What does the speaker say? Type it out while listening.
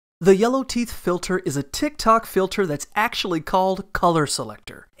The yellow teeth filter is a TikTok filter that's actually called Color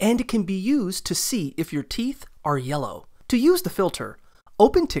Selector, and it can be used to see if your teeth are yellow. To use the filter,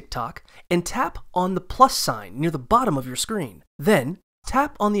 open TikTok and tap on the plus sign near the bottom of your screen. Then,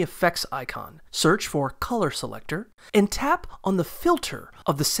 tap on the effects icon, search for Color Selector, and tap on the filter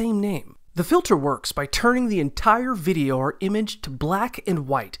of the same name. The filter works by turning the entire video or image to black and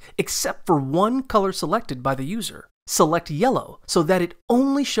white, except for one color selected by the user. Select yellow so that it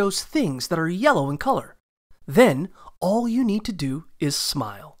only shows things that are yellow in color. Then, all you need to do is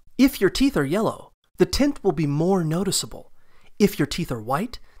smile. If your teeth are yellow, the tint will be more noticeable. If your teeth are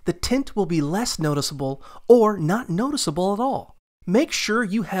white, the tint will be less noticeable or not noticeable at all. Make sure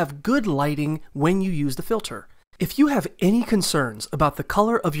you have good lighting when you use the filter. If you have any concerns about the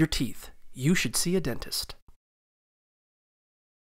color of your teeth, you should see a dentist.